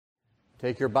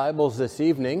Take your Bibles this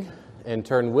evening and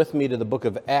turn with me to the book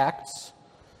of Acts.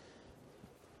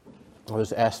 I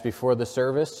was asked before the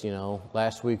service,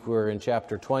 last week we were in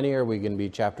chapter 20. Are we going to be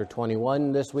chapter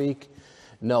 21 this week?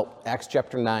 No, Acts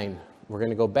chapter 9. We're going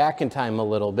to go back in time a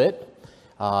little bit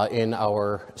in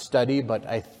our study, but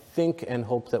I think and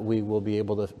hope that we will be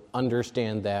able to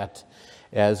understand that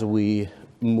as we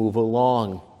move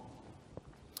along.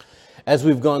 As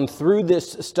we've gone through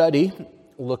this study,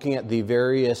 looking at the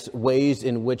various ways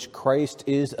in which Christ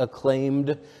is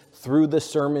acclaimed through the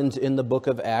sermons in the book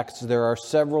of Acts, there are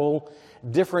several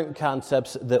different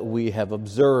concepts that we have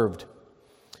observed.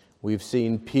 We've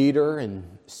seen Peter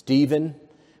and Stephen.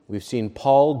 We've seen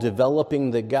Paul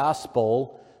developing the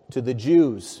gospel to the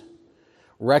Jews,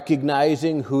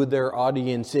 recognizing who their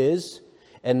audience is,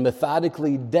 and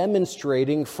methodically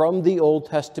demonstrating from the Old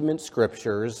Testament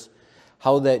scriptures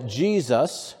how that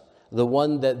Jesus, the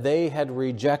one that they had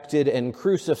rejected and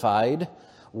crucified,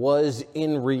 was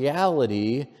in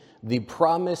reality the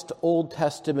promised Old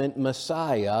Testament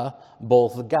Messiah,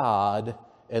 both God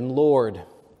and Lord.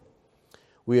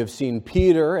 We have seen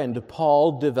Peter and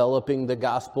Paul developing the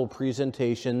gospel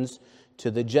presentations to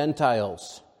the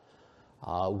Gentiles,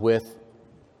 with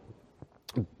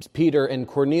Peter and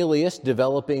Cornelius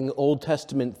developing Old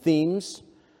Testament themes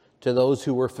to those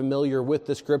who were familiar with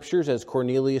the Scriptures, as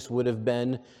Cornelius would have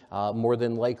been more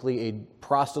than likely a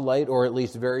proselyte, or at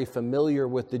least very familiar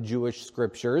with the Jewish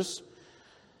Scriptures.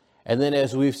 And then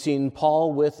as we've seen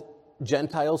Paul with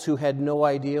Gentiles who had no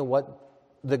idea what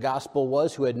the gospel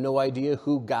was, who had no idea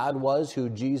who God was, who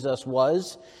Jesus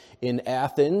was, in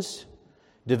Athens,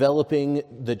 developing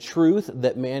the truth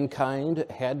that mankind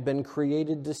had been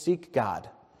created to seek God.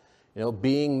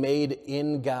 Being made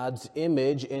in God's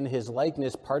image, in His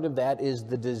likeness, part of that is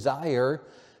the desire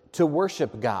to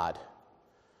worship God.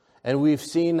 And we've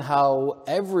seen how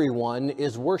everyone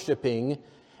is worshiping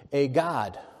a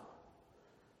God.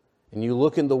 And you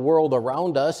look in the world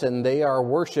around us, and they are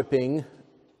worshiping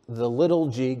the little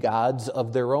g gods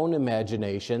of their own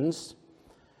imaginations.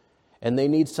 And they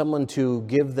need someone to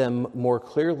give them more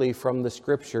clearly from the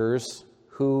Scriptures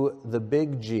who the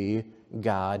big G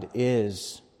God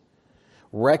is,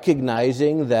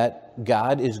 recognizing that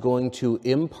God is going to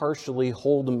impartially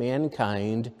hold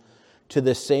mankind to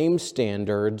the same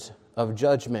standards of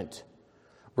judgment,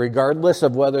 regardless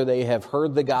of whether they have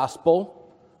heard the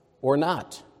gospel or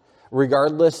not,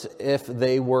 regardless if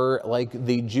they were like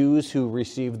the Jews who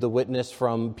received the witness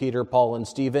from Peter, Paul, and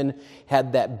Stephen,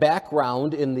 had that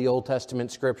background in the Old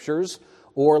Testament Scriptures,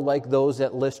 or like those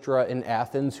at Lystra and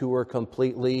Athens who were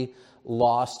completely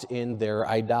lost in their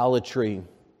idolatry.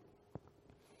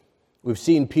 We've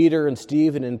seen Peter and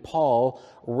Stephen and Paul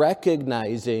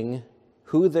recognizing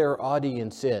who their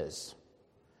audience is.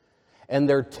 And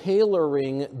they're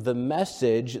tailoring the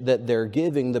message that they're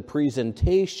giving, the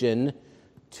presentation,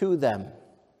 to them.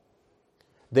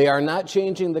 They are not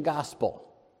changing the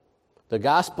gospel. The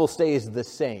gospel stays the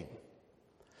same.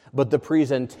 But the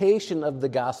presentation of the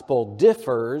gospel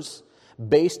differs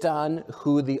based on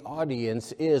who the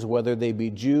audience is, whether they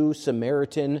be Jew,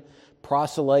 Samaritan,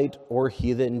 proselyte, or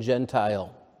heathen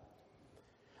Gentile.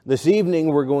 This evening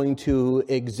we're going to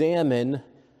examine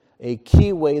a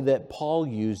key way that Paul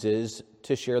uses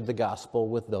to share the gospel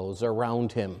with those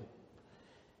around him.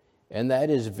 And that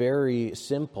is very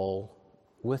simple,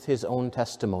 with his own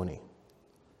testimony.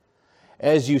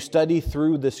 As you study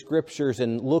through the Scriptures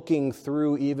and looking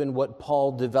through even what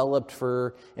Paul developed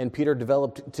and Peter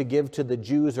developed to give to the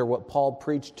Jews, or what Paul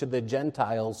preached to the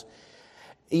Gentiles,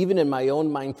 even in my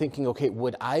own mind thinking, okay,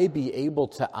 would I be able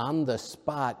to, on the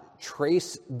spot,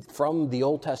 trace from the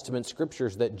Old Testament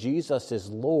Scriptures that Jesus is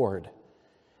Lord?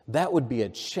 That would be a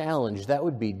challenge. That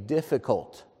would be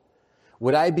difficult.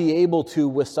 Would I be able to,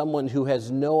 with someone who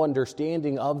has no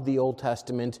understanding of the Old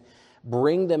Testament,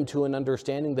 bring them to an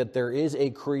understanding that there is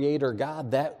a Creator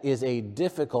God? That is a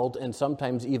difficult and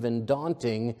sometimes even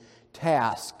daunting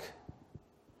task.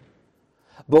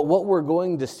 But what we're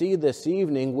going to see this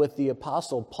evening with the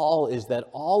Apostle Paul is that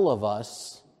all of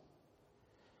us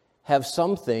have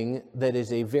something that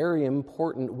is a very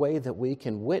important way that we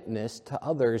can witness to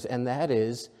others, and that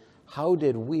is, how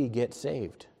did we get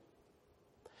saved?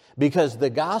 Because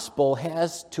the gospel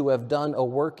has to have done a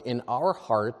work in our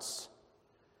hearts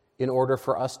in order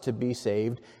for us to be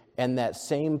saved, and that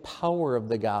same power of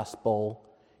the gospel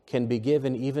can be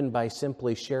given even by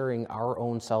simply sharing our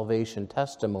own salvation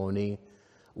testimony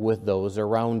with those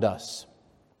around us.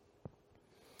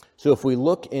 So if we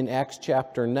look in Acts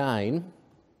chapter 9,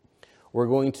 we're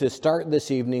going to start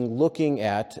this evening looking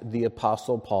at the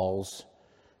Apostle Paul's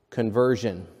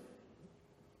conversion.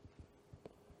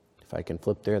 If I can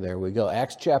flip there we go.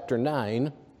 Acts chapter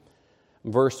 9,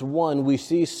 verse 1, we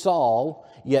see Saul,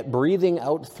 yet breathing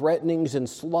out threatenings and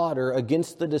slaughter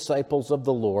against the disciples of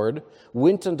the Lord,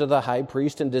 went unto the high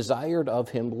priest and desired of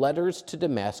him letters to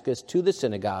Damascus to the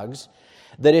synagogues,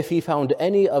 that if he found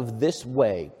any of this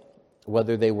way,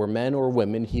 whether they were men or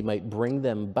women, he might bring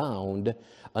them bound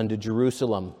unto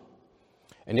Jerusalem.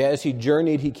 And as he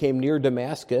journeyed, he came near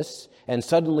Damascus, and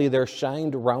suddenly there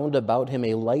shined round about him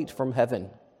a light from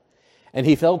heaven. And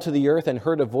he fell to the earth and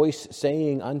heard a voice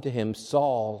saying unto him,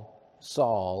 Saul,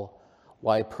 Saul,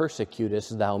 why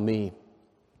persecutest thou me?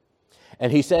 And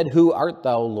he said, Who art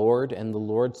thou, Lord? And the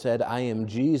Lord said, I am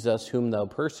Jesus, whom thou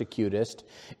persecutest.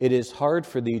 It is hard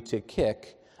for thee to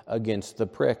kick against the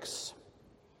pricks.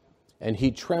 And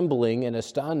he, trembling and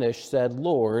astonished, said,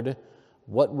 Lord,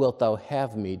 what wilt thou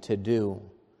have me to do?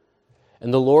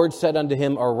 And the Lord said unto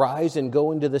him, Arise and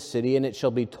go into the city, and it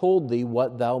shall be told thee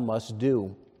what thou must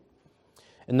do.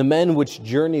 And the men which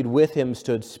journeyed with him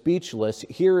stood speechless,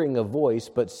 hearing a voice,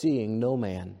 but seeing no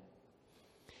man.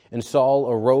 And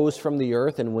Saul arose from the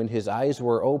earth, and when his eyes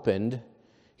were opened,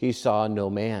 he saw no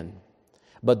man.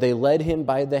 But they led him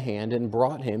by the hand and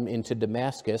brought him into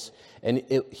Damascus, and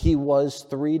he was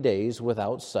 3 days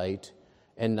without sight,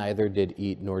 and neither did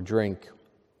eat nor drink.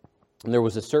 And there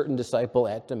was a certain disciple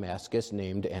at Damascus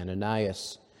named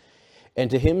Ananias. And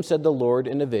to him said the Lord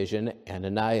in a vision,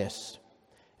 Ananias.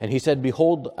 And he said,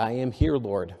 Behold, I am here,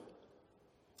 Lord.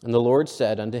 And the Lord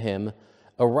said unto him,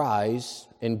 Arise,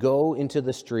 and go into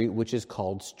the street which is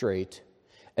called Straight,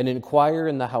 and inquire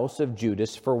in the house of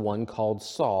Judas for one called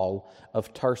Saul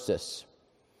of Tarsus.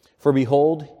 For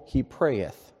behold, he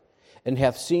prayeth, and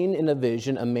hath seen in a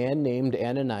vision a man named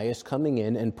Ananias coming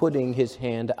in and putting his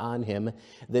hand on him,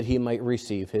 that he might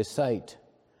receive his sight.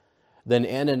 Then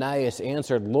Ananias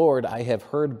answered, Lord, I have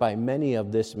heard by many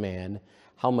of this man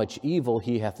how much evil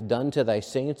he hath done to thy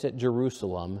saints at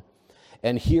Jerusalem,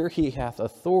 and here he hath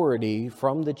authority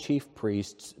from the chief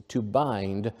priests to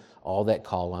bind all that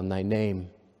call on thy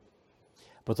name.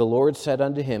 But the Lord said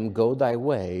unto him, Go thy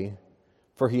way,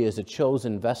 for he is a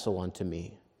chosen vessel unto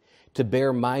me, to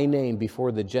bear my name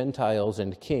before the Gentiles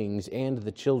and kings and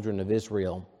the children of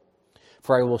Israel.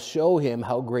 For I will show him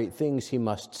how great things he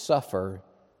must suffer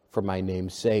for my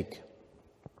name's sake.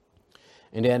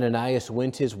 And Ananias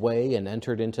went his way and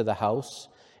entered into the house,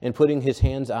 and putting his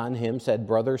hands on him, said,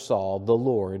 Brother Saul, the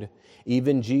Lord,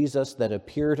 even Jesus that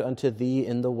appeared unto thee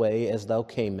in the way as thou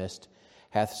camest,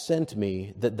 hath sent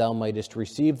me, that thou mightest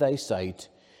receive thy sight,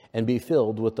 and be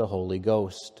filled with the Holy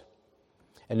Ghost.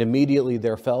 And immediately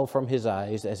there fell from his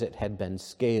eyes as it had been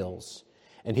scales.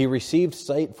 And he received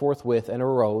sight forthwith, and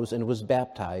arose, and was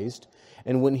baptized.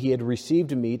 And when he had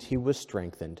received meat, he was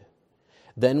strengthened.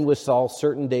 Then was Saul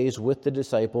certain days with the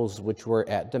disciples which were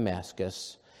at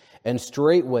Damascus, and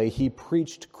straightway he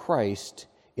preached Christ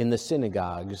in the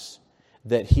synagogues,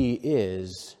 that he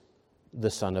is the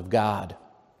Son of God.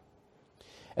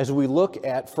 As we look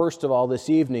at, first of all, this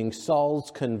evening,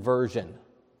 Saul's conversion,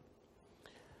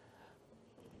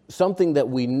 something that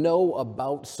we know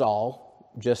about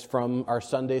Saul just from our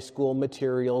Sunday school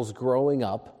materials growing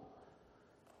up,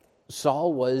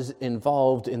 Saul was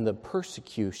involved in the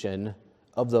persecution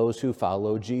of those who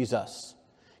follow Jesus.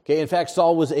 Okay, in fact,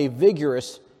 Saul was a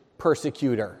vigorous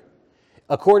persecutor.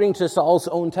 According to Saul's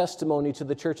own testimony to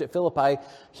the church at Philippi,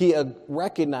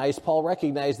 Paul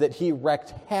recognized that he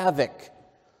wreaked havoc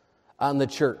on the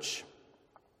church.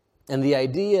 And the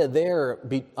idea there,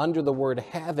 under the word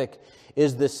havoc,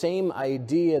 is the same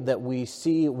idea that we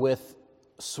see with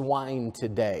swine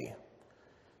today.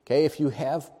 Okay, if you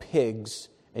have pigs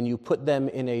and you put them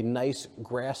in a nice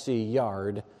grassy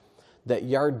yard, that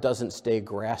yard doesn't stay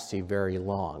grassy very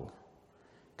long,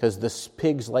 because the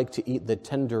pigs like to eat the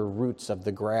tender roots of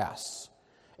the grass,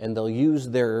 and they'll use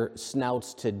their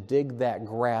snouts to dig that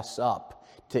grass up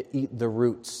to eat the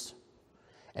roots.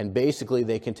 And basically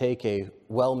they can take a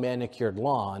well-manicured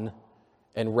lawn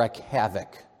and wreak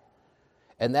havoc.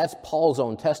 And that's Paul's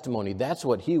own testimony. That's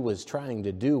what he was trying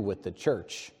to do with the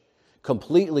church.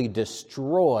 Completely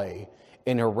destroy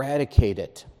and eradicate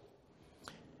it.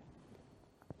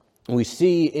 We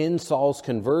see in Saul's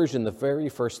conversion, the very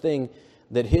first thing,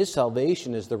 that his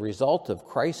salvation is the result of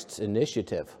Christ's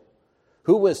initiative.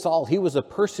 Who was Saul? He was a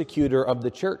persecutor of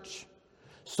the church.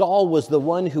 Saul was the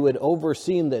one who had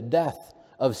overseen the death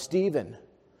of Stephen.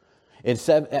 In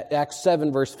Acts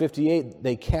 7, verse 58,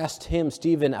 they cast him,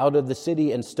 Stephen, out of the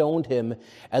city and stoned him,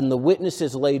 and the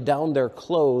witnesses laid down their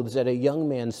clothes at a young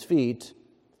man's feet,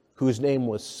 whose name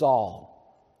was Saul.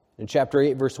 In chapter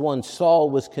 8, verse 1, Saul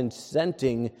was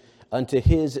consenting unto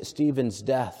his, Stephen's,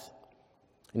 death.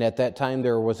 And at that time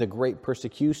there was a great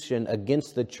persecution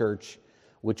against the church,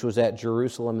 which was at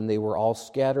Jerusalem, and they were all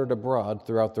scattered abroad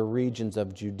throughout the regions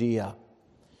of Judea.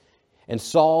 And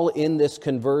Saul, in this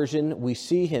conversion, we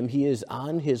see him, he is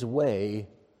on his way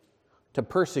to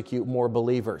persecute more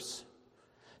believers.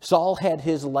 Saul had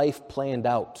his life planned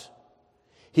out.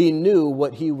 He knew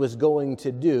what he was going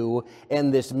to do,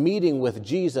 and this meeting with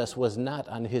Jesus was not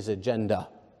on his agenda.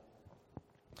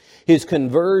 His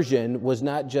conversion was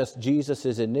not just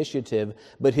Jesus' initiative,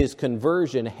 but his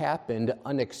conversion happened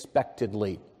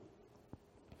unexpectedly.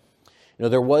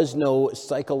 There was no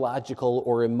psychological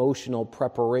or emotional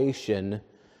preparation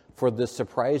for the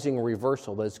surprising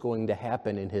reversal that's going to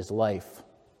happen in his life.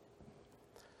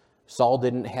 Saul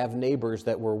didn't have neighbors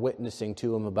that were witnessing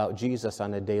to him about Jesus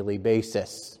on a daily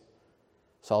basis.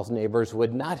 Saul's neighbors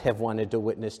would not have wanted to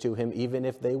witness to him even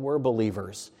if they were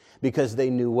believers, because they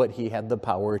knew what he had the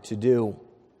power to do.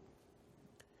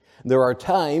 There are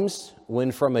times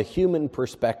when, from a human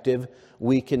perspective,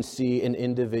 we can see an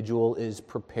individual is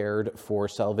prepared for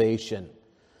salvation.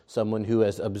 Someone who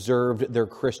has observed their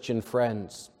Christian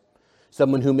friends.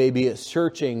 Someone who may be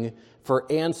searching for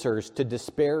answers to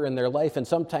despair in their life. And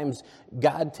sometimes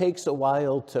God takes a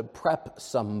while to prep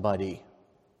somebody.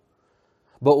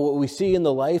 But what we see in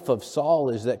the life of Saul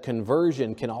is that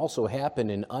conversion can also happen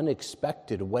in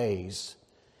unexpected ways,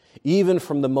 even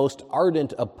from the most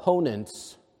ardent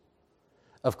opponents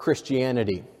of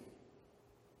Christianity.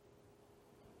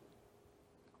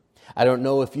 I don't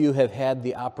know if you have had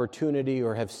the opportunity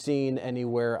or have seen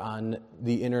anywhere on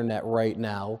the internet right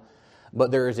now, but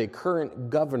there is a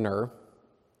current governor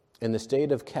in the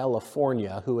state of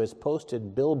California who has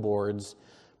posted billboards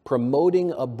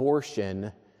promoting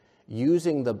abortion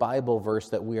using the Bible verse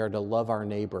that we are to love our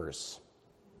neighbors.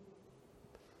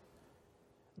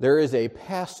 There is a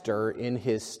pastor in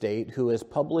his state who has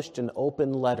published an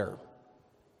open letter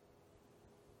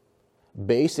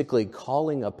basically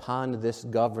calling upon this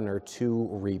governor to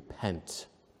repent.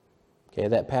 Okay,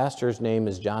 that pastor's name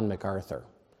is John MacArthur.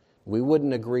 We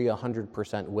wouldn't agree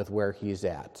 100% with where he's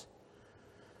at.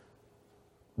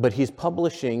 But he's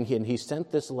publishing, and he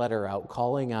sent this letter out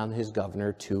calling on his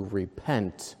governor to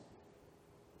repent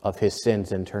of his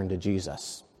sins and turn to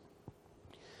Jesus.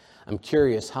 I'm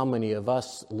curious how many of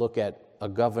us look at a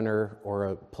governor or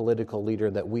a political leader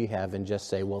that we have and just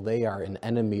say, well, they are an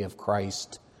enemy of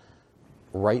Christ.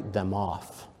 Write them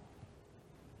off.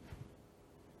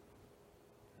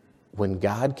 When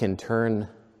God can turn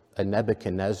a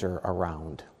Nebuchadnezzar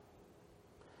around,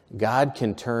 God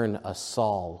can turn a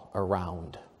Saul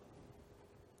around.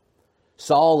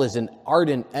 Saul is an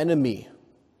ardent enemy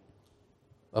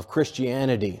of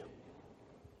Christianity,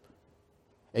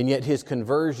 and yet his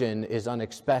conversion is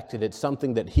unexpected. It's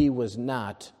something that he was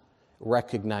not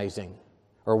recognizing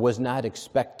or was not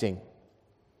expecting.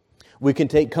 We can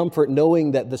take comfort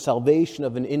knowing that the salvation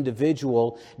of an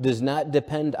individual does not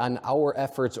depend on our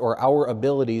efforts or our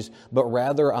abilities, but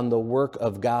rather on the work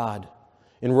of God.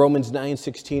 In Romans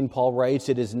 9:16, Paul writes,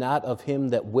 "It is not of him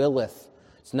that willeth."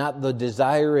 It's not the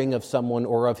desiring of someone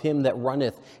or of him that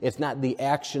runneth. It's not the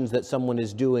actions that someone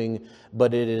is doing,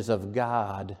 but it is of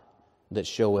God that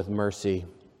showeth mercy.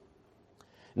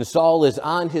 And Saul is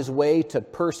on his way to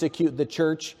persecute the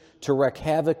church, to wreak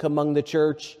havoc among the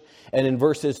church. And in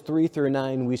verses 3 through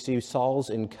 9, we see Saul's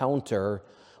encounter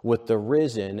with the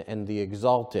risen and the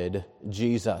exalted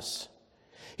Jesus.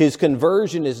 His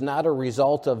conversion is not a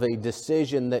result of a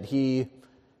decision that he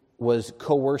was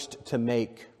coerced to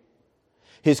make.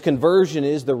 His conversion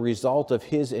is the result of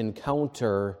his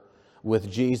encounter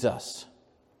with Jesus.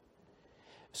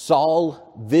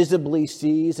 Saul visibly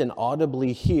sees and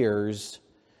audibly hears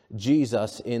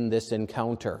Jesus in this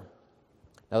encounter.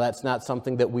 Now, that's not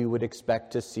something that we would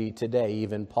expect to see today.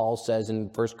 Even Paul says in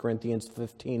 1 Corinthians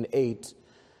 15:8,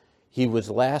 he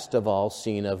was last of all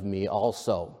seen of me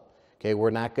also. Okay, we're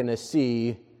not going to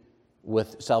see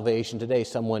with salvation today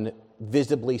someone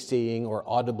visibly seeing or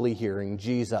audibly hearing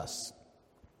Jesus.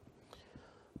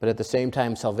 But at the same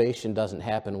time, salvation doesn't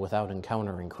happen without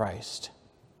encountering Christ.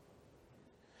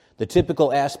 The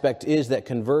typical aspect is that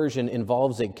conversion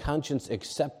involves a conscious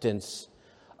acceptance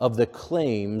of the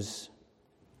claims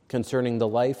concerning the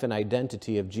life and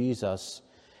identity of Jesus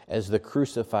as the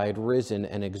crucified, risen,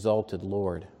 and exalted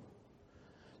Lord.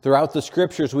 Throughout the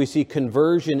Scriptures, we see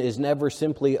conversion is never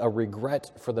simply a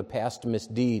regret for the past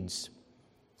misdeeds.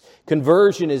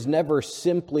 Conversion is never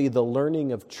simply the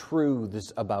learning of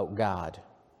truths about God.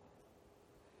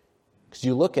 Because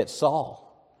you look at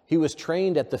Saul, he was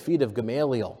trained at the feet of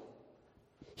Gamaliel.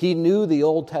 He knew the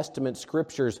Old Testament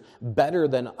Scriptures better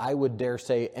than I would dare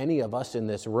say any of us in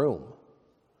this room.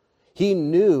 He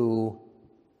knew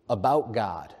about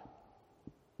God.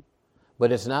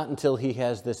 But it's not until he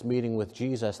has this meeting with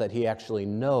Jesus that he actually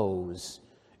knows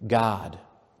God.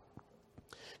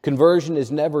 Conversion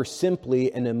is never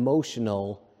simply an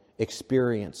emotional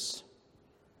experience,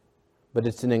 but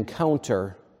it's an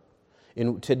encounter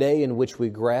today in which we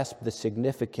grasp the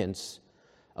significance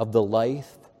of the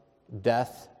life,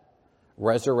 death,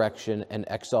 resurrection, and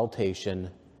exaltation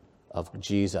of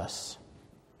Jesus.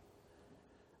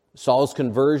 Saul's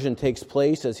conversion takes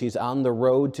place as he's on the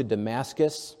road to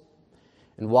Damascus.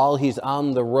 And while he's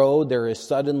on the road, there is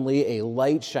suddenly a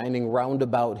light shining round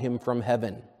about him from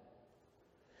heaven.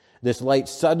 This light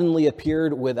suddenly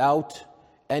appeared without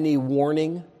any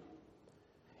warning,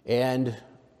 and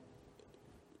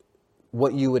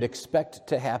what you would expect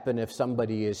to happen if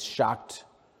somebody is shocked,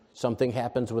 something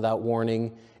happens without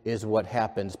warning, is what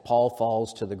happens. Paul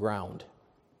falls to the ground.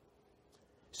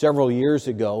 Several years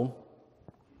ago,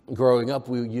 growing up,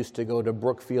 we used to go to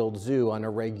Brookfield Zoo on a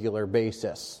regular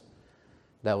basis.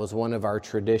 That was one of our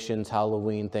traditions,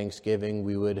 Halloween, Thanksgiving,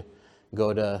 we would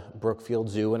go to Brookfield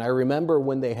Zoo. And I remember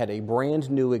when they had a brand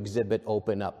new exhibit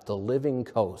open up, the Living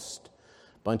Coast.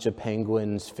 Bunch of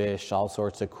penguins, fish, all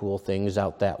sorts of cool things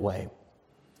out that way.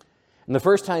 And the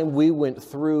first time we went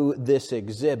through this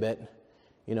exhibit,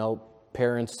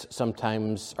 parents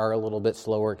sometimes are a little bit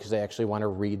slower because they actually want to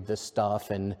read the stuff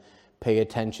and pay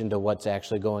attention to what's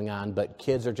actually going on. But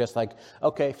kids are just like,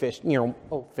 okay, fish,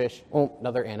 fish,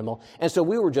 another animal. And so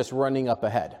we were just running up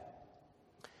ahead.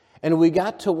 And we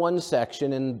got to one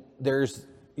section, and there's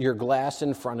your glass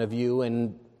in front of you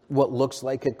and what looks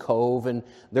like a cove, and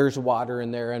there's water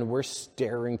in there, and we're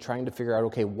staring, trying to figure out,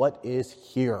 okay, what is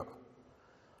here?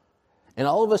 And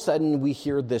all of a sudden, we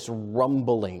hear this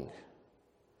rumbling.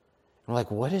 We're like,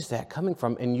 what is that coming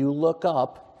from? And you look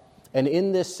up, and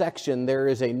in this section, there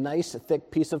is a nice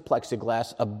thick piece of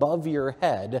plexiglass above your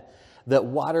head that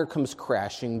water comes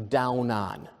crashing down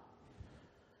on.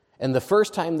 And the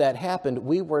first time that happened,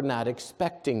 we were not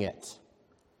expecting it.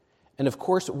 And of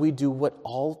course, we do what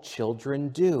all children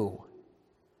do.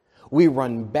 We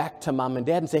run back to mom and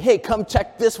dad and say, hey, come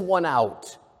check this one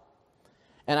out.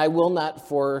 And I will not,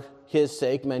 for his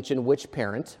sake, mention which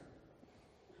parent.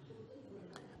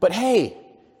 But hey,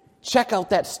 check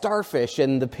out that starfish.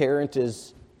 And the parent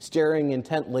is staring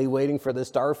intently, waiting for the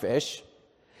starfish.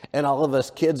 And all of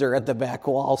us kids are at the back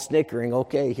wall snickering,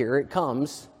 okay, here it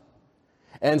comes.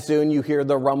 And soon you hear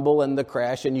the rumble and the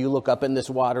crash, and you look up and this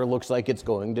water looks like it's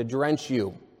going to drench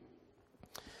you.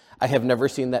 I have never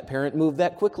seen that parent move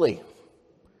that quickly.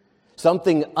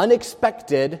 Something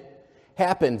unexpected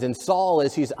happens. And Saul,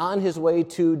 as he's on his way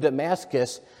to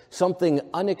Damascus, something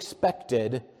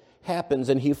unexpected happens,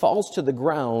 and he falls to the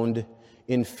ground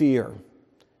in fear.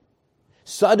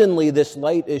 Suddenly, this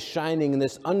light is shining, and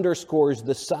this underscores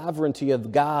the sovereignty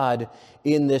of God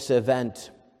in this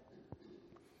event.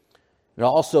 And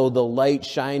also the light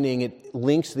shining, it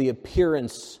links the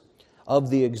appearance of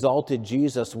the exalted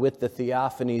Jesus with the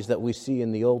theophanies that we see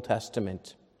in the Old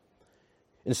Testament.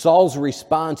 And Saul's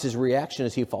response, his reaction,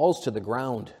 as he falls to the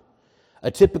ground,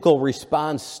 a typical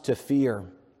response to fear.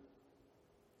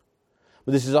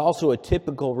 But this is also a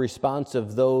typical response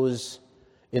of those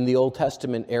in the Old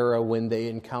Testament era when they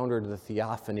encountered the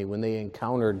theophany, when they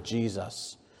encountered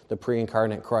Jesus, the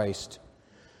pre-incarnate Christ.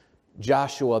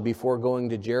 Joshua, before going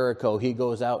to Jericho, he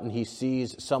goes out and he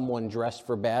sees someone dressed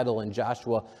for battle, and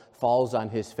Joshua falls on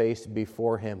his face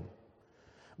before him.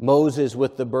 Moses,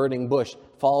 with the burning bush,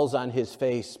 falls on his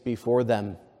face before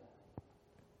them.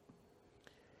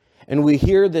 And we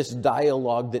hear this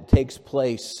dialogue that takes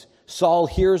place. Saul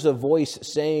hears a voice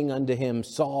saying unto him,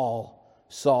 Saul,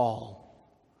 Saul.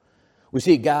 We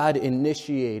see God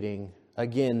initiating,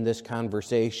 again, this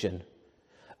conversation,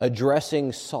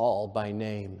 addressing Saul by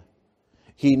name.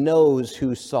 He knows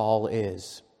who Saul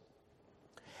is.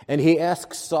 And he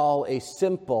asks Saul a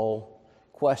simple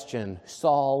question.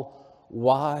 Saul,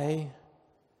 why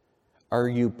are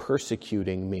you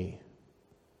persecuting me?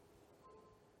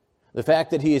 The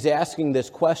fact that he is asking this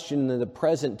question in the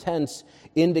present tense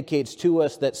indicates to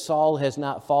us that Saul has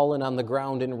not fallen on the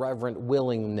ground in reverent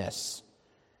willingness.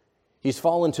 He's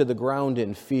fallen to the ground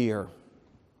in fear.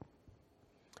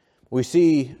 We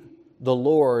see the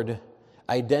Lord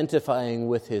identifying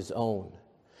with his own,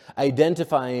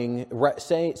 stating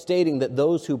that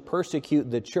those who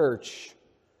persecute the church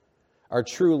are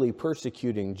truly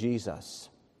persecuting Jesus.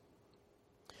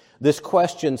 This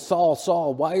question, Saul,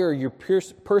 Saul, why are you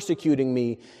persecuting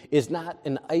me, is not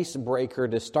an icebreaker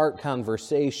to start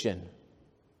conversation.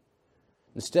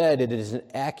 Instead, it is an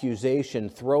accusation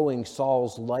throwing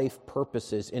Saul's life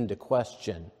purposes into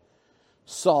question.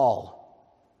 Saul,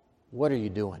 what are you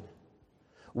doing?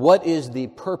 What is the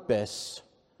purpose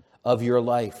of your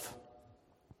life?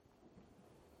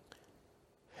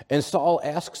 And Saul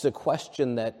asks a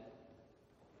question that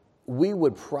we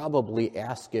would probably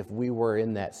ask if we were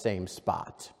in that same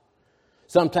spot.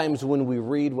 Sometimes when we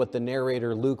read what the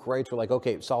narrator Luke writes, we're like,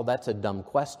 okay, Saul, that's a dumb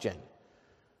question.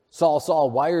 Saul, Saul,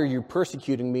 why are you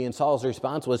persecuting me? And Saul's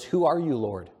response was, who are you,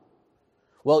 Lord?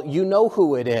 Well, you know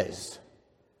who it is.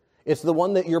 It's the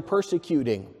one that you're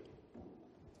persecuting.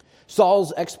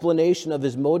 Saul's explanation of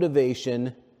his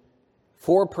motivation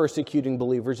for persecuting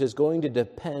believers is going to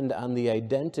depend on the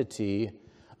identity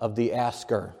of the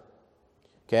asker.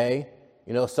 Okay?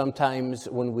 You know, sometimes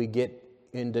when we get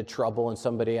into trouble and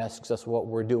somebody asks us what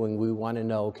we're doing, we want to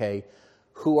know, okay,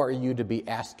 who are you to be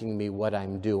asking me what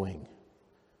I'm doing?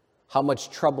 How much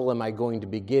trouble am I going to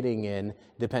be getting in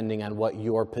depending on what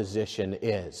your position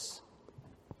is?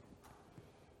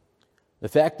 The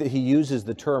fact that he uses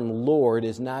the term Lord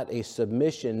is not a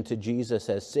submission to Jesus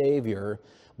as Savior,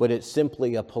 but it's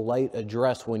simply a polite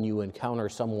address when you encounter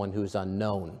someone who's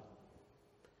unknown.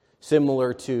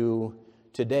 Similar to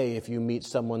today, if you meet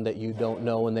someone that you don't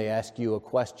know and they ask you a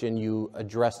question, you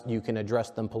can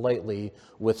address them politely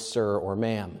with sir or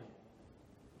ma'am.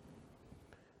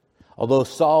 Although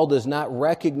Saul does not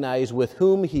recognize with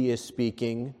whom he is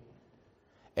speaking,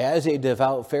 as a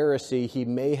devout Pharisee, he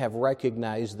may have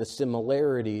recognized the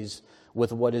similarities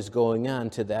with what is going on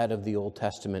to that of the Old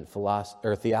Testament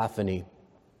theophany.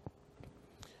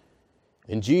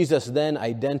 And Jesus then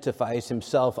identifies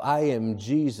himself, I am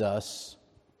Jesus,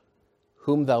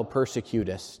 whom thou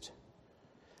persecutest.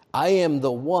 I am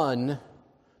the one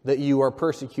that you are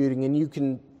persecuting, and you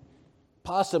can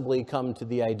possibly come to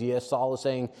the idea, Saul is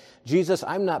saying, Jesus,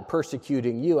 I'm not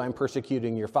persecuting you, I'm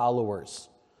persecuting your followers.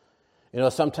 You know,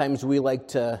 sometimes we like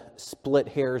to split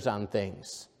hairs on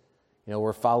things. You know,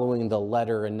 we're following the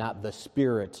letter and not the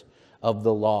spirit of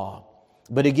the law.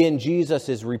 But again, Jesus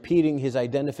is repeating his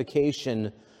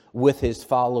identification with his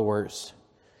followers,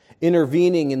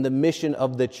 intervening in the mission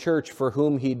of the church for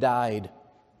whom he died.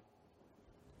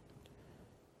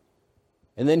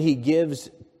 And then he gives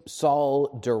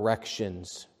Saul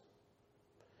directions.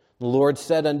 The Lord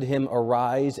said unto him,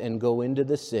 arise and go into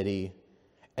the city,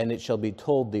 and it shall be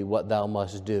told thee what thou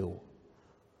must do.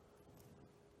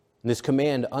 And this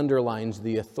command underlines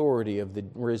the authority of the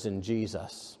risen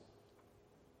Jesus.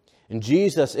 And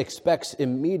Jesus expects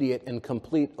immediate and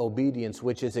complete obedience,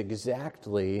 which is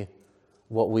exactly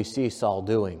what we see Saul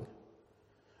doing.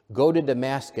 Go to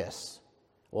Damascus.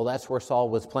 Well, that's where Saul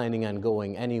was planning on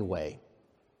going anyway.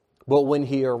 But when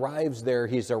he arrives there,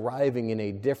 he's arriving in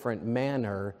a different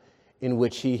manner in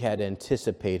which he had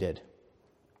anticipated.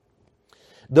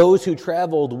 Those who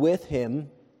traveled with him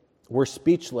were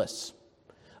speechless.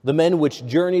 The men which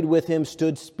journeyed with him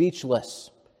stood speechless.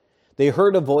 They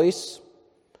heard a voice,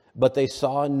 but they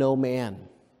saw no man.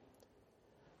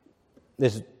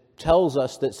 This tells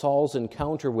us that Saul's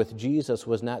encounter with Jesus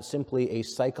was not simply a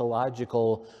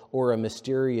psychological or a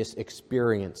mysterious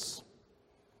experience.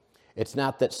 It's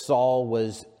not that Saul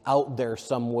was out there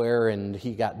somewhere and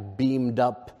he got beamed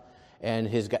up and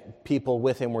his people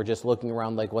with him were just looking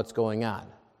around like, what's going on?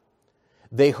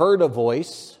 They heard a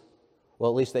voice.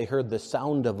 Well, at least they heard the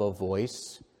sound of a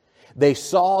voice. They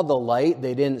saw the light.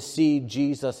 They didn't see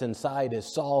Jesus inside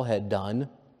as Saul had done.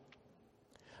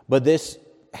 But this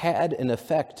had an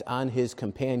effect on his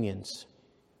companions.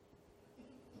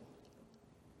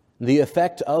 The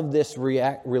effect of this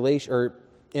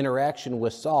interaction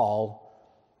with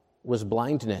Saul was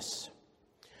blindness.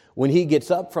 When he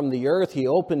gets up from the earth, he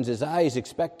opens his eyes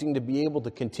expecting to be able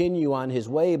to continue on his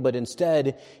way, but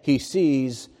instead he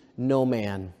sees no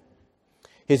man.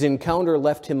 His encounter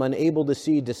left him unable to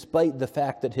see despite the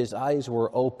fact that his eyes were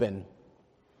open.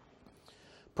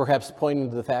 Perhaps pointing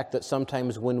to the fact that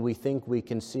sometimes when we think we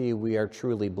can see, we are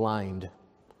truly blind.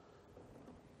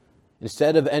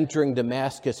 Instead of entering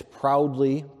Damascus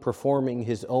proudly performing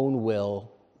his own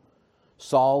will,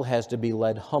 Saul has to be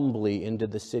led humbly into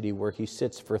the city where he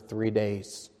sits for 3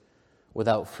 days,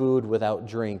 without food, without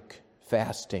drink,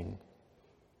 fasting.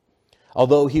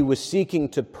 Although he was seeking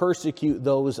to persecute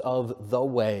those of the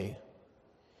way,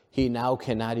 he now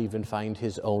cannot even find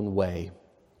his own way.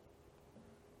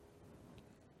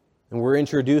 And we're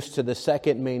introduced to the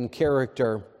second main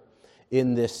character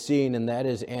in this scene, and that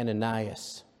is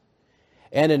Ananias.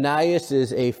 Ananias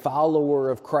is a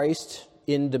follower of Christ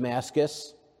in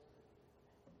Damascus.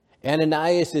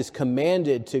 Ananias is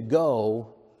commanded to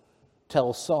go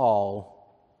tell Saul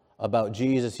about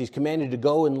Jesus. He's commanded to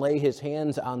go and lay his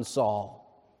hands on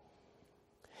Saul.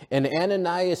 And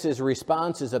Ananias'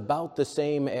 response is about the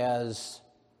same as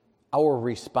our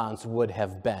response would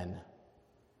have been.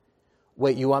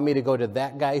 Wait, you want me to go to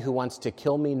that guy who wants to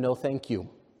kill me? No, thank you.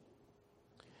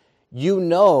 You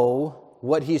know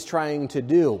what he's trying to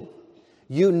do.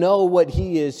 You know what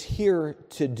he is here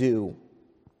to do.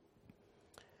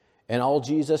 And all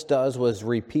Jesus does was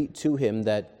repeat to him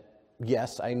that,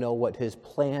 yes, I know what his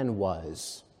plan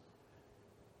was.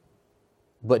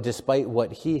 But despite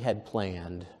what he had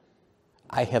planned,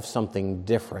 I have something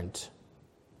different.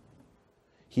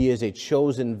 He is a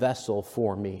chosen vessel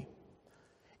for me.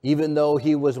 Even though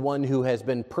he was one who has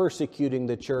been persecuting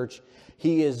the church,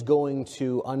 he is going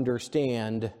to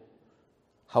understand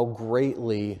how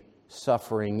greatly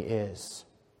suffering is.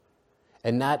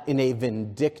 And not in a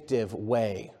vindictive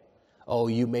way. Oh,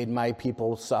 you made my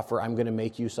people suffer, I'm going to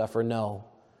make you suffer. No.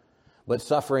 But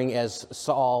suffering as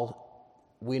Saul,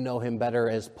 we know him better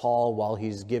as Paul while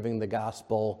he's giving the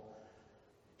gospel,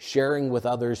 sharing with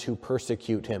others who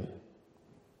persecute him.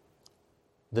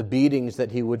 The beatings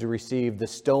that he would receive, the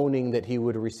stoning that he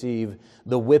would receive,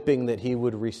 the whipping that he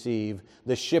would receive,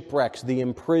 the shipwrecks, the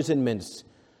imprisonments.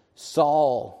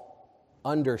 Saul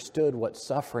understood what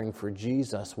suffering for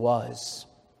Jesus was.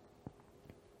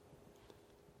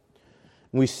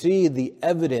 We see the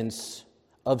evidence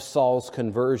of Saul's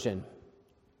conversion.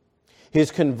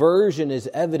 His conversion is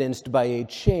evidenced by a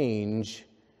change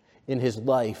in his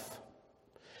life.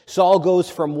 Saul goes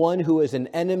from one who is an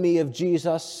enemy of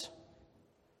Jesus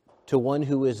to one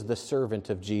who is the servant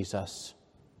of Jesus.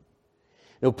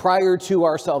 Now, prior to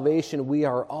our salvation, we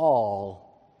are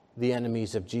all the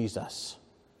enemies of Jesus.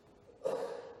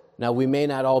 Now, we may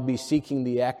not all be seeking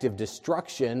the active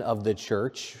destruction of the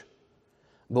church,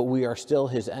 but we are still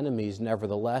his enemies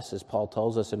nevertheless, as Paul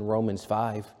tells us in Romans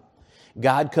 5.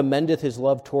 God commendeth his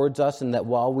love towards us, in that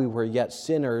while we were yet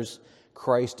sinners,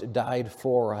 Christ died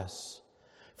for us.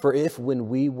 For if when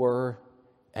we were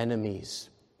enemies,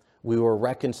 we were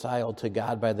reconciled to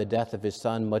God by the death of his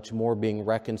Son, much more being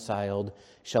reconciled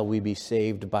shall we be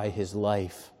saved by his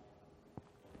life.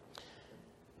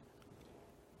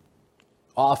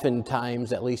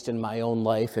 Oftentimes, at least in my own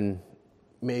life, and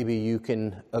maybe you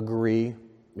can agree,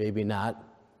 maybe not,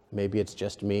 maybe it's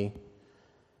just me,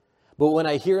 but when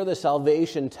I hear the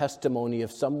salvation testimony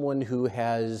of someone who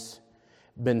has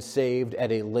been saved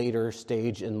at a later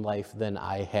stage in life than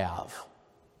I have.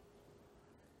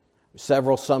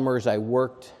 Several summers I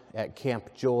worked at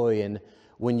Camp Joy, and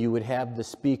when you would have the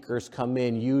speakers come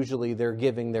in, usually they're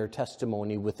giving their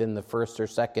testimony within the first or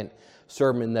second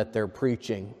sermon that they're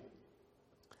preaching.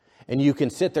 And you can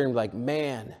sit there and be like,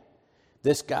 man,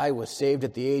 this guy was saved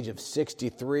at the age of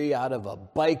 63 out of a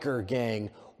biker gang.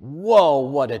 Whoa,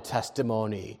 what a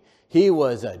testimony. He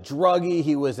was a druggie,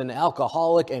 he was an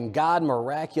alcoholic, and God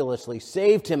miraculously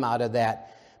saved him out of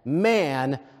that.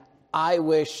 Man, I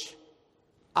wish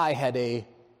I had a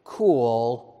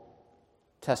cool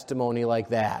testimony like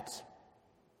that.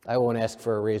 I won't ask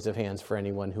for a raise of hands for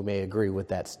anyone who may agree with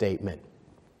that statement.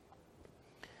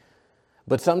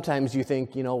 But sometimes you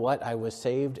think, you know what, I was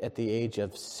saved at the age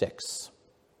of 6.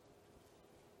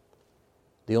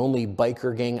 The only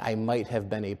biker gang I might have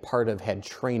been a part of had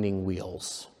training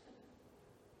wheels.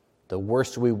 The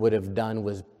worst we would have done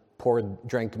was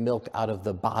drank milk out of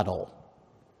the bottle.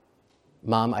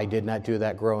 Mom, I did not do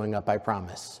that growing up, I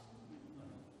promise.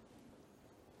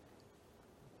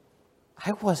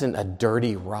 I wasn't a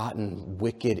dirty, rotten,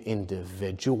 wicked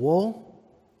individual.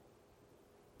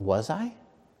 Was I?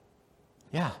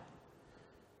 Yeah.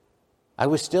 I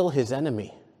was still his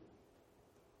enemy.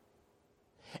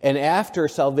 And after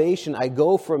salvation, I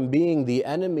go from being the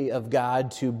enemy of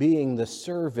God to being the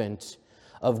servant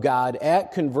of God.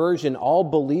 At conversion, all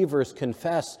believers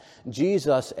confess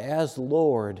Jesus as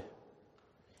Lord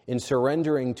in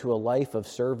surrendering to a life of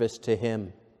service to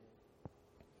him.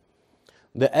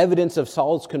 The evidence of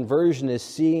Saul's conversion is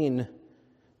seen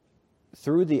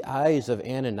through the eyes of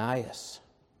Ananias.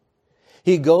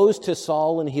 He goes to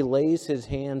Saul and he lays his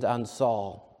hand on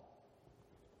Saul.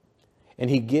 And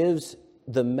he gives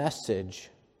the message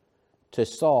to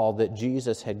Saul that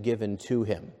Jesus had given to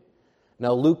him.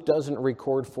 Now, Luke doesn't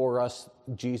record for us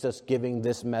Jesus giving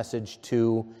this message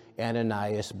to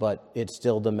Ananias, but it's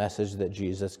still the message that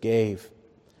Jesus gave.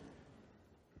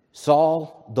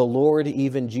 Saul, the Lord,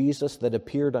 even Jesus, that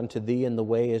appeared unto thee in the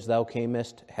way as thou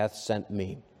camest, hath sent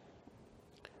me.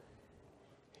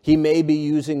 He may be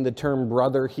using the term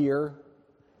brother here,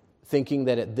 thinking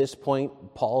that at this point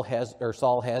Saul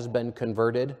has been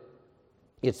converted.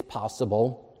 It's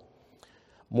possible.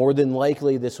 More than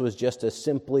likely, this was just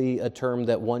simply a term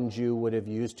that one Jew would have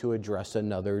used to address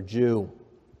another Jew.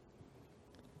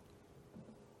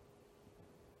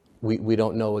 We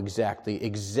don't know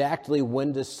exactly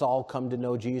when does Saul come to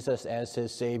know Jesus as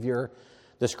his Savior.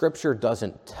 the Scripture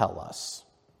doesn't tell us.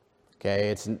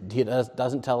 Okay, he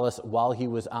doesn't tell us while he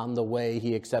was on the way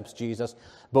he accepts Jesus,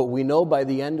 but we know by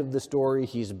the end of the story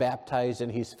he's baptized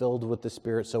and he's filled with the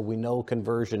Spirit, so we know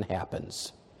conversion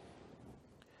happens.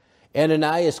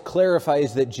 Ananias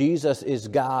clarifies that Jesus is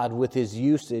God with his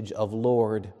usage of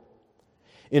Lord,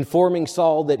 informing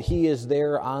Saul that he is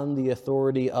there on the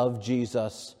authority of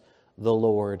Jesus, the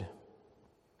Lord.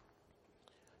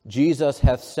 Jesus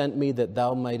hath sent me that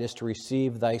thou mightest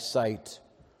receive thy sight,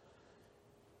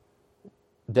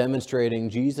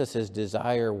 demonstrating Jesus'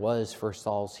 desire was for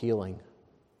Saul's healing.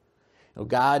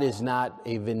 God is not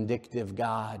a vindictive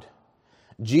God.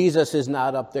 Jesus is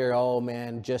not up there, oh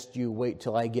man, just you wait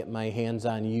till I get my hands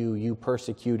on you. You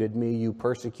persecuted me, you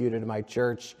persecuted my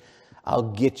church,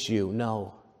 I'll get you.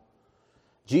 No.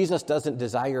 Jesus doesn't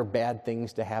desire bad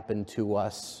things to happen to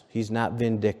us. He's not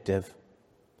vindictive.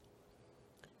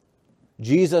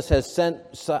 Jesus has sent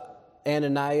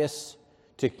Ananias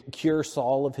to cure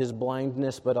Saul of his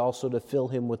blindness, but also to fill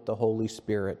him with the Holy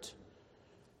Spirit.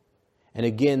 And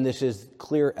again, this is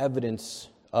clear evidence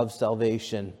of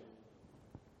salvation.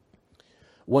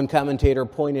 One commentator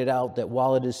pointed out that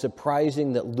while it is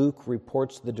surprising that Luke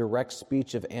reports the direct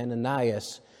speech of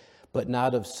Ananias, but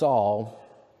not of Saul,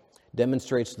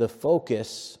 demonstrates the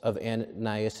focus of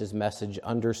Ananias' message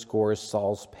underscores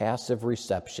Saul's passive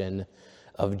reception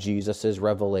of Jesus'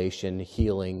 revelation,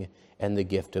 healing, and the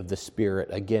gift of the Spirit.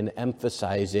 Again,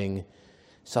 emphasizing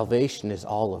salvation is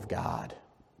all of God.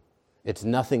 It's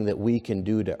nothing that we can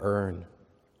do to earn.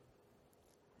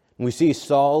 We see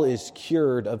Saul is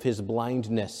cured of his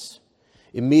blindness.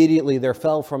 Immediately there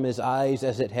fell from his eyes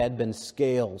as it had been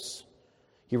scales.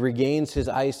 He regains his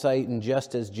eyesight, and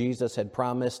just as Jesus had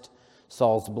promised,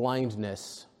 Saul's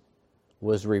blindness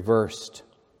was reversed.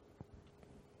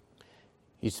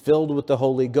 He's filled with the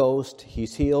Holy Ghost.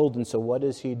 He's healed. And so what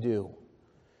does he do?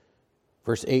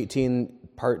 Verse 18,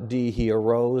 part D, he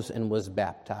arose and was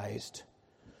baptized.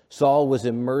 Saul was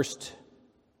immersed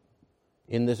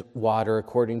in this water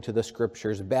according to the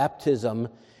Scriptures. Baptism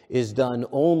is done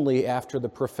only after the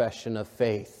profession of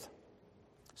faith.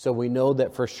 So we know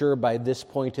that for sure by this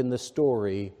point in the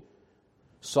story,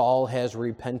 Saul has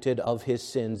repented of his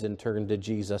sins and turned to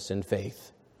Jesus in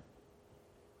faith.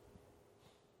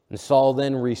 And Saul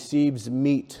then receives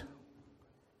meat.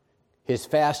 His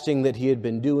fasting that he had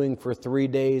been doing for 3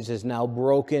 days is now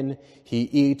broken. He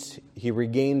eats, he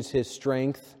regains his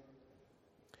strength.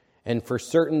 And for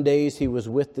certain days he was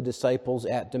with the disciples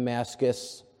at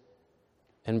Damascus.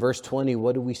 And verse 20,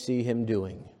 what do we see him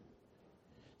doing?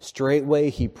 Straightway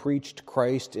he preached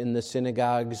Christ in the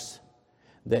synagogues,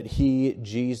 that he,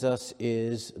 Jesus,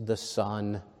 is the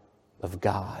Son of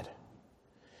God.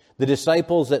 The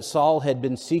disciples that Saul had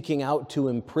been seeking out to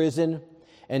imprison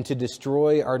and to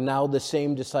destroy are now the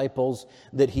same disciples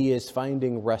that he is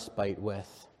finding respite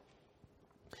with.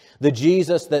 The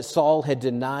Jesus that Saul had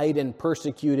denied and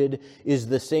persecuted is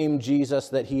the same Jesus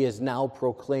that he is now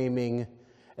proclaiming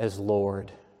as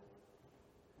Lord.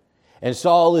 And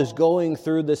Saul is going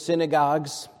through the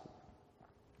synagogues,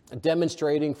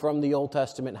 demonstrating from the Old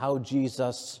Testament how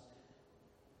Jesus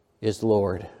is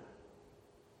Lord.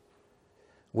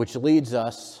 Which leads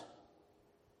us,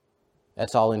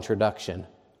 that's all introduction,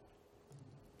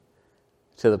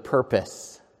 to the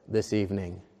purpose this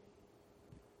evening.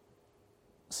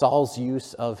 Saul's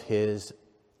use of his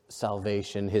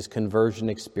salvation, his conversion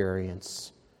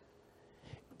experience.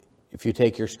 If you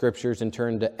take your scriptures and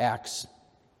turn to Acts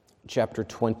chapter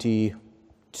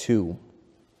 22.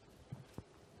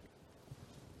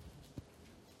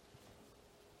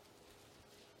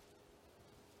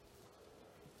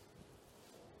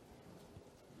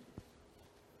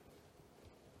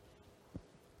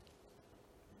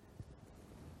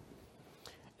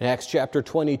 In Acts chapter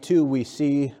 22, we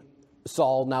see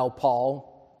Saul, now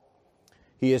Paul.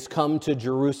 He has come to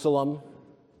Jerusalem.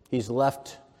 He's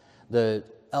left the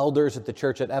elders at the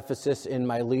church at Ephesus in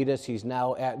Miletus. He's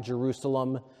now at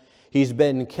Jerusalem. He's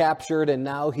been captured, and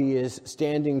now he is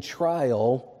standing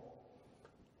trial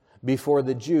before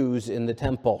the Jews in the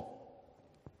temple.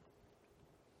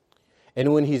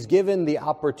 And when he's given the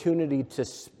opportunity to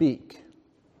speak,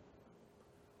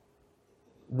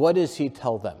 what does he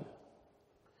tell them?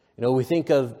 We think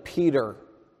of Peter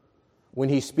when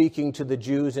he's speaking to the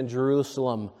Jews in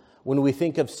Jerusalem. When we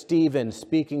think of Stephen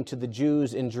speaking to the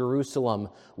Jews in Jerusalem,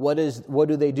 what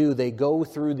do they do? They go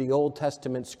through the Old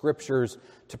Testament scriptures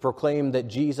to proclaim that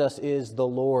Jesus is the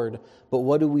Lord. But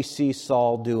what do we see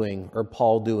Saul doing, or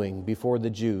Paul doing, before the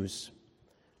Jews?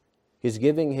 He's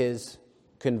giving his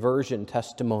conversion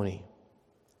testimony.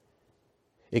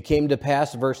 It came to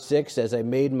pass, verse 6, as I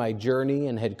made my journey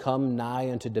and had come nigh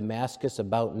unto Damascus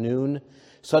about noon,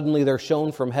 suddenly there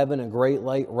shone from heaven a great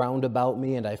light round about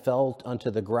me, and I fell unto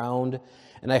the ground.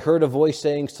 And I heard a voice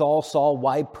saying, Saul, Saul,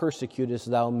 why persecutest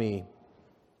thou me?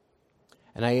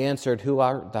 And I answered, Who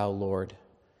art thou, Lord?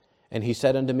 And he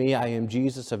said unto me, I am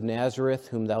Jesus of Nazareth,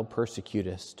 whom thou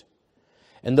persecutest.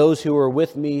 And those who were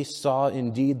with me saw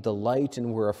indeed the light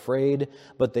and were afraid,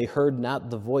 but they heard not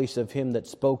the voice of him that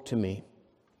spoke to me.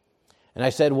 And I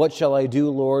said, What shall I do,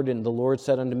 Lord? And the Lord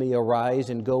said unto me, Arise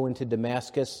and go into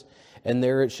Damascus, and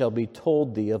there it shall be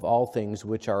told thee of all things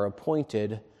which are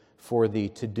appointed for thee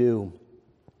to do.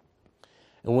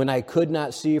 And when I could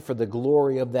not see for the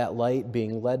glory of that light,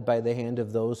 being led by the hand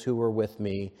of those who were with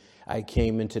me, I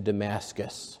came into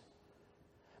Damascus.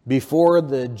 Before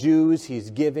the Jews, he's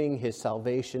giving his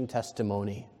salvation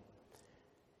testimony.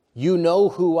 You know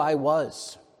who I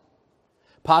was.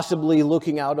 Possibly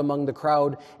looking out among the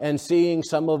crowd and seeing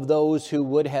some of those who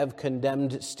would have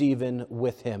condemned Stephen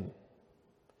with him.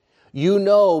 You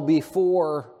know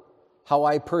before how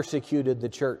I persecuted the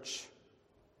church.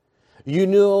 You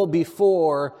knew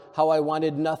before how I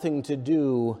wanted nothing to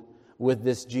do with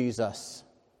this Jesus.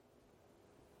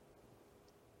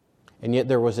 And yet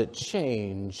there was a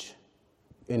change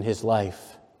in his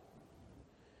life.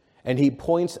 And he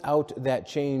points out that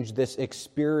change, this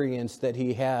experience that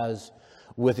he has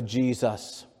with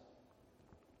Jesus.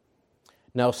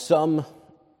 Now, some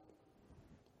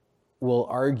will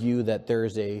argue that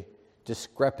there's a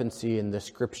discrepancy in the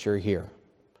scripture here.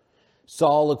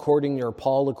 Paul,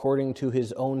 according to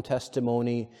his own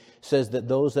testimony, says that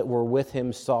those that were with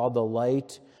him saw the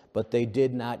light, but they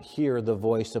did not hear the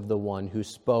voice of the one who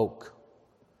spoke.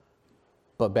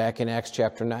 But back in Acts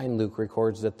chapter 9, Luke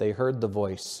records that they heard the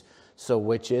voice. So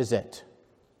which is it?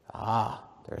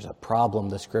 There's a problem.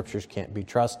 The scriptures can't be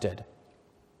trusted.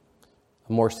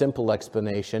 A more simple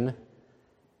explanation,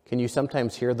 can you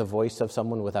sometimes hear the voice of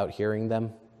someone without hearing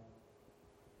them?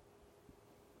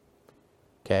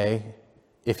 Okay?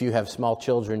 If you have small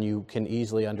children, you can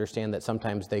easily understand that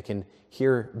sometimes they can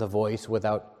hear the voice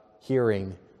without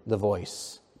hearing the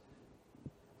voice.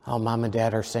 Oh, mom and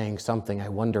dad are saying something. I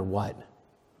wonder what.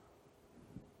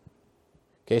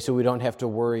 Okay, so we don't have to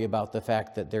worry about the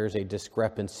fact that there's a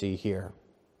discrepancy here.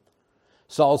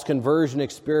 Saul's conversion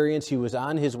experience, he was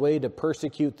on his way to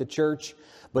persecute the church,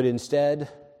 but instead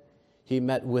he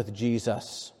met with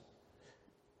Jesus.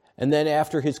 And then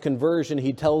after his conversion,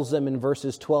 he tells them in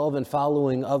verses 12 and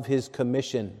following of his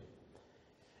commission.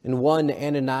 And one,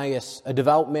 Ananias, a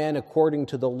devout man according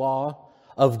to the law,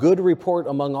 of good report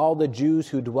among all the Jews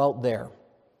who dwelt there,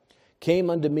 came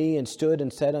unto me and stood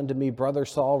and said unto me, Brother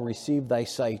Saul, receive thy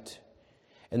sight.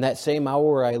 And that same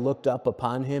hour I looked up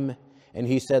upon him, and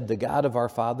he said, The God of our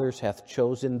fathers hath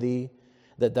chosen thee,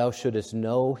 that thou shouldest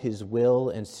know his will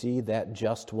and see that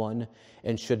just one,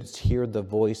 and shouldest hear the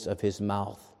voice of his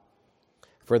mouth.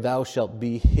 For thou shalt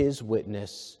be his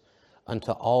witness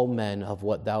unto all men of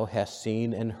what thou hast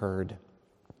seen and heard.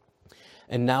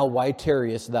 And now why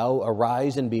tarriest thou?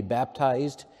 Arise and be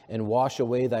baptized, and wash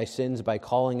away thy sins by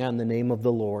calling on the name of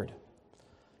the Lord.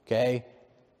 Okay?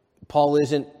 Paul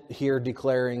isn't here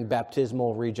declaring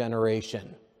baptismal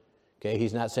regeneration. Okay?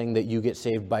 He's not saying that you get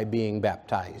saved by being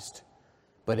baptized.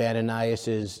 But Ananias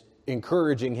is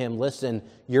encouraging him, listen,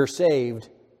 you're saved.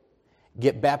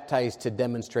 Get baptized to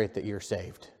demonstrate that you're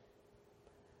saved.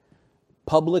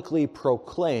 Publicly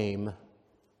proclaim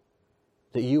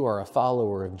that you are a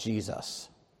follower of Jesus.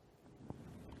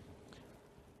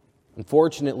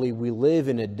 Unfortunately, we live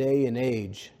in a day and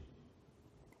age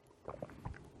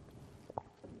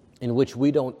in which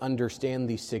we don't understand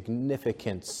the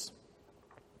significance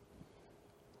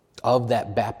of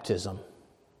that baptism.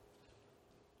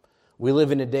 We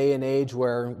live in a day and age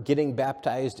where getting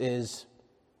baptized is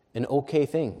an okay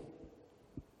thing.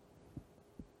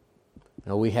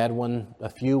 We had one a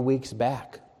few weeks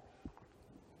back.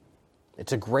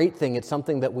 It's a great thing. It's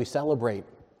something that we celebrate.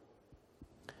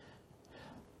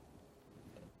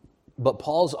 But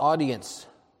Paul's audience,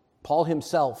 Paul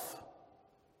himself,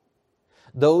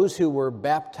 those who were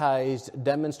baptized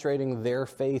demonstrating their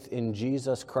faith in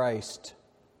Jesus Christ,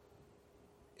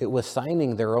 it was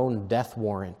signing their own death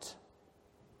warrant.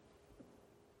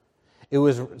 It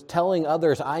was telling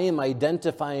others, I am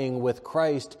identifying with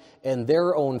Christ, and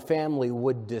their own family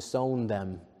would disown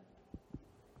them.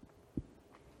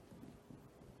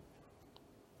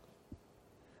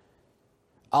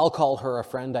 I'll call her a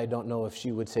friend. I don't know if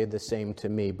she would say the same to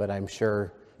me, but I'm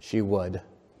sure she would.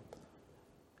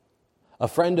 A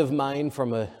friend of mine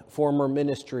from a former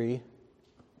ministry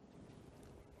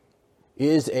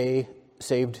is a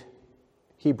saved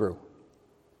Hebrew.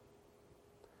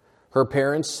 Her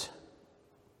parents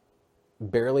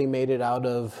barely made it out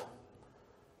of,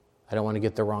 I don't want to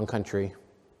get the wrong country,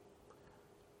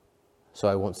 so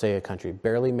I won't say a country,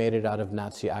 barely made it out of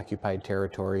Nazi-occupied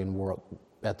territory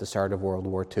at the start of World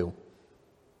War II.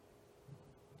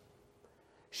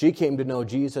 She came to know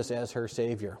Jesus as her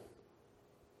Savior.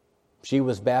 She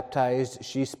was baptized.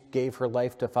 She gave her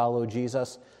life to follow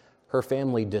Jesus. Her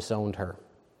family disowned her.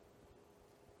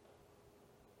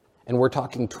 And we're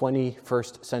talking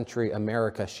 21st century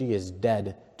America. She is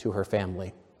dead to her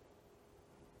family.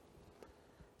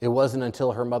 It wasn't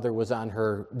until her mother was on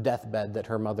her deathbed that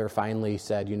her mother finally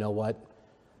said, "You know what?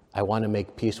 I want to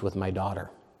make peace with my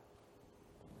daughter."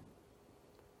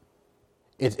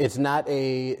 It's not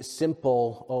a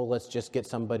simple, let's just get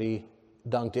somebody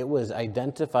dunked. It was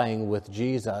identifying with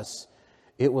Jesus.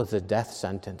 It was a death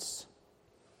sentence.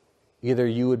 Either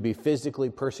you would be physically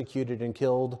persecuted and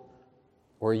killed,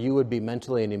 or you would be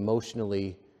mentally and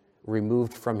emotionally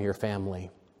removed from your family.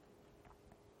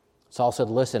 Saul said,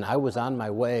 "Listen, I was on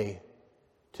my way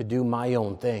to do my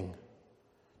own thing,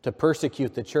 to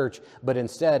persecute the church, but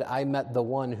instead I met the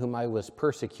one whom I was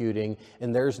persecuting,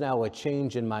 and there's now a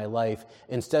change in my life.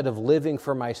 Instead of living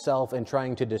for myself and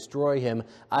trying to destroy him,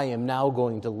 I am now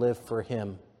going to live for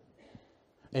him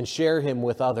and share him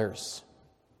with others."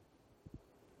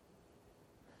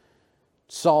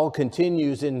 Saul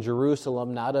continues in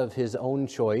Jerusalem, not of his own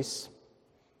choice.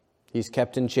 He's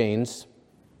kept in chains.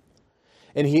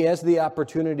 And he has the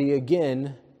opportunity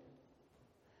again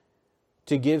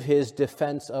to give his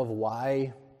defense of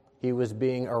why he was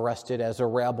being arrested as a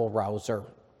rabble-rouser.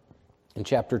 In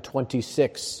chapter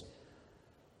 26,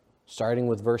 starting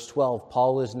with verse 12,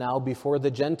 Paul is now before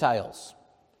the Gentiles.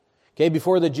 Okay,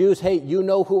 before the Jews, hey, you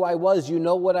know who I was, you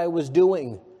know what I was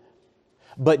doing.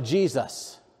 But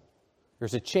Jesus,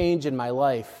 there's a change in my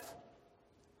life.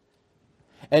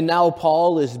 And now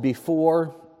Paul is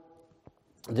before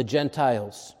the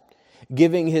Gentiles,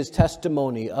 giving his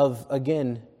testimony of,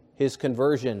 again, his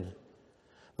conversion.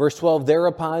 Verse 12,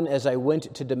 "Thereupon, as I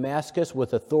went to Damascus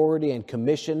with authority and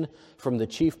commission from the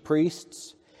chief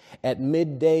priests, at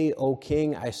midday, O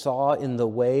king, I saw in the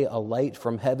way a light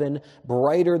from heaven,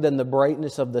 brighter than the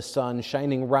brightness of the sun,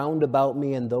 shining round about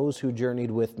me and those who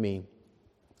journeyed with me.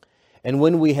 And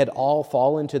when we had all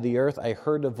fallen to the earth, I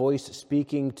heard a voice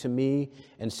speaking to me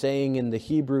and saying in the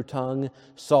Hebrew tongue,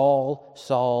 'Saul,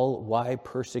 Saul, why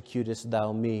persecutest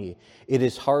thou me? It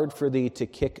is hard for thee to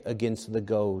kick against the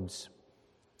goads.'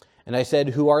 And I said,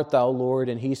 'Who art thou, Lord?'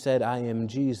 And he said, 'I am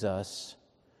Jesus,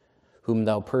 whom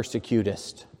thou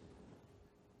persecutest.'"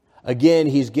 Again,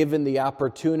 he's given the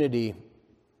opportunity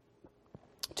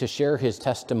to share his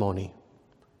testimony.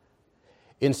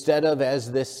 Instead of,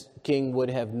 as this king would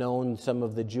have known some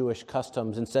of the Jewish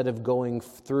customs, instead of going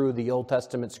through the Old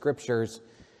Testament scriptures,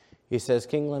 he says,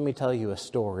 "King, let me tell you a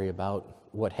story about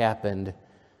what happened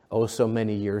so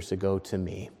many years ago to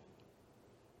me.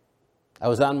 I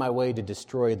was on my way to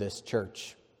destroy this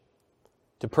church,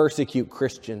 to persecute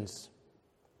Christians,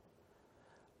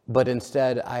 but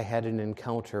instead I had an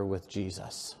encounter with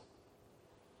Jesus."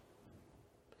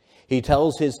 He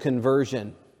tells his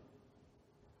conversion,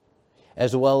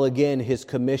 as well again his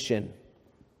commission.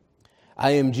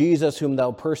 "I am Jesus whom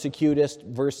thou persecutest,"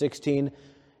 verse 16,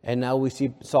 and now we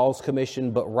see Saul's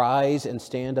commission, "But rise and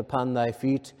stand upon thy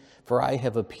feet, for I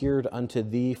have appeared unto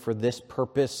thee for this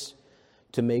purpose,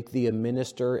 to make thee a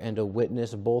minister and a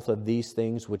witness both of these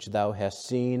things which thou hast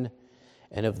seen,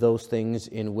 and of those things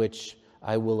in which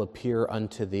I will appear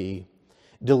unto thee,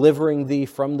 delivering thee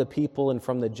from the people and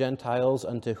from the Gentiles,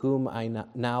 unto whom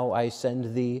I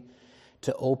send thee,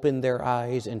 to open their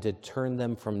eyes and to turn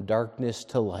them from darkness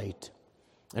to light,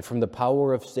 and from the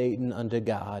power of Satan unto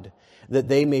God, that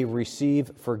they may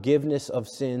receive forgiveness of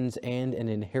sins and an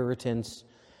inheritance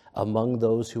among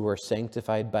those who are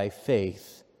sanctified by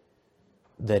faith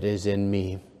that is in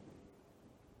me."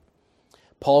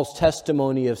 Paul's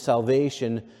testimony of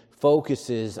salvation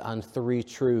focuses on three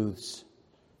truths.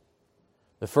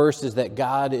 The first is that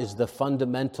God is the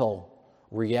fundamental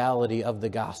reality of the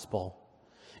gospel.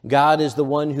 God is the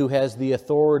one who has the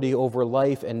authority over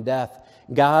life and death.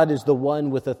 God is the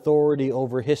one with authority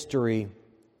over history.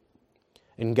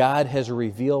 And God has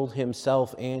revealed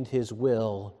himself and his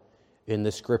will in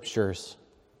the Scriptures.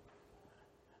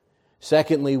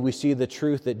 Secondly, we see the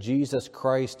truth that Jesus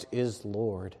Christ is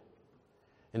Lord.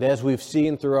 And as we've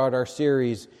seen throughout our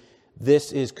series,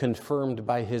 this is confirmed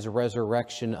by his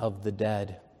resurrection of the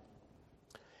dead.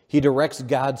 He directs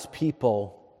God's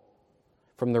people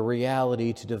from the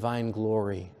reality to divine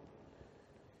glory.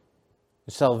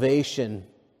 Salvation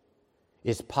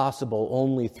is possible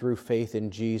only through faith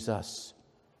in Jesus.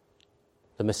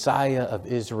 the Messiah of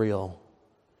Israel,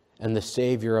 and the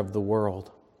Savior of the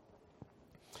world.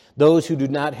 Those who do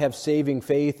not have saving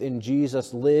faith in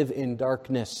Jesus live in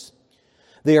darkness.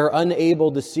 They are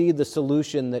unable to see the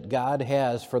solution that God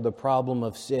has for the problem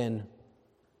of sin.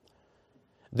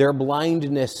 Their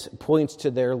blindness points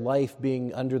to their life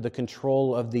being under the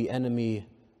control of the enemy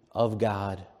of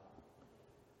God.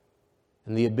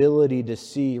 And the ability to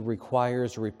see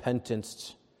requires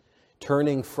repentance,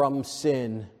 turning from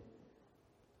sin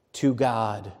to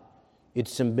God,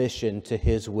 its submission to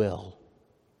His will.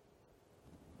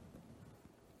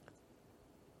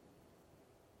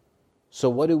 So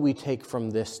what do we take from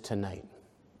this tonight?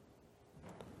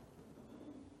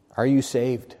 Are you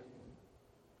saved?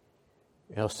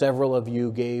 Several of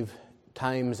you gave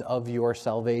times of your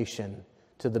salvation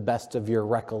to the best of your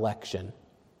recollection.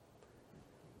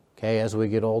 Okay, as we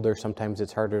get older, sometimes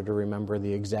it's harder to remember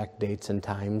the exact dates and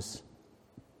times.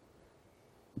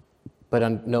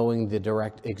 But knowing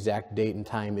the exact date and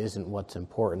time isn't what's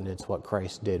important. It's what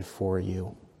Christ did for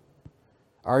you.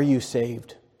 Are you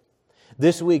saved?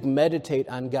 This week, meditate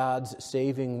on God's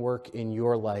saving work in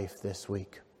your life this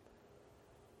week.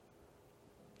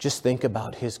 Just think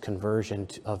about His conversion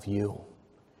of you.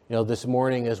 This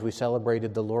morning as we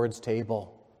celebrated the Lord's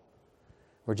table,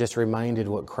 we're just reminded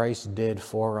what Christ did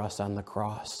for us on the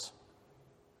cross.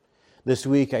 This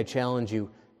week, I challenge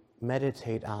you,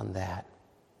 meditate on that.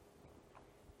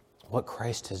 What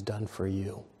Christ has done for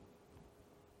you.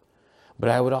 But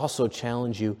I would also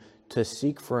challenge you to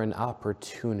seek for an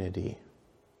opportunity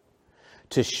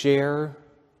to share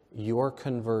your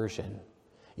conversion,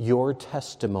 your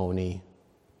testimony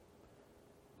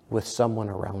with someone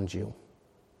around you.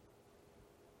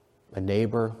 A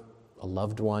neighbor, a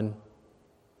loved one,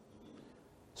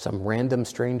 some random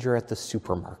stranger at the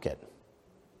supermarket.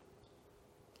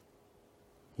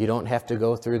 You don't have to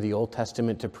go through the Old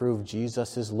Testament to prove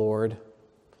Jesus is Lord.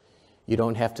 You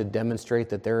don't have to demonstrate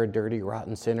that they're a dirty,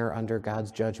 rotten sinner under God's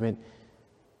judgment.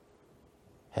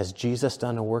 Has Jesus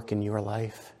done a work in your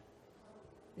life?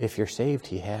 If you're saved,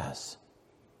 He has.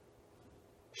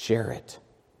 Share it.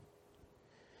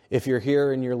 If you're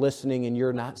here and you're listening and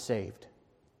you're not saved,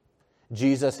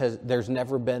 there's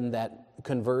never been that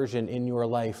conversion in your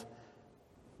life.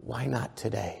 Why not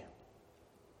today?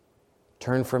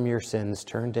 Turn from your sins,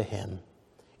 turn to Him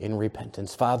in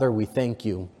repentance. Father, we thank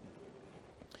You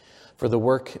for the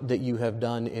work that You have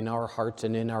done in our hearts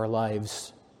and in our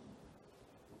lives.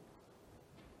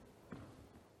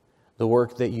 The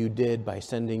work that You did by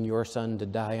sending Your Son to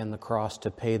die on the cross to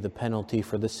pay the penalty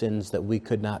for the sins that we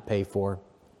could not pay for.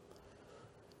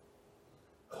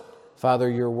 Father,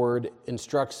 Your word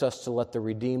instructs us to let the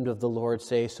redeemed of the Lord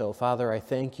say so. Father, I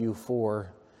thank You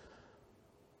for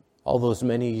all those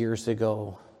many years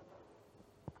ago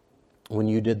when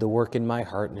You did the work in my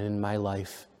heart and in my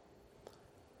life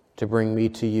to bring me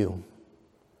to You.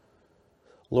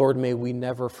 Lord, may we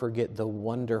never forget the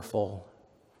wonderful,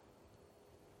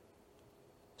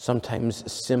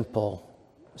 sometimes simple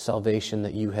salvation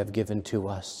that You have given to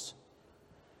us.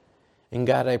 And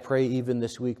God, I pray even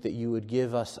this week that You would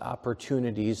give us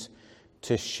opportunities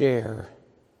to share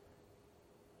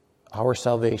our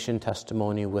salvation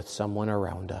testimony with someone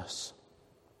around us.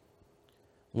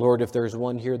 Lord, if there's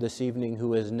one here this evening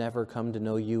who has never come to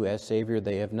know You as Savior,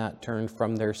 they have not turned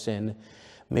from their sin,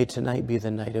 may tonight be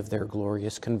the night of their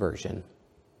glorious conversion.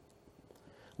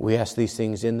 We ask these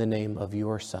things in the name of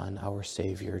Your Son, our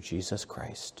Savior, Jesus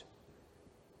Christ.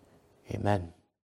 Amen.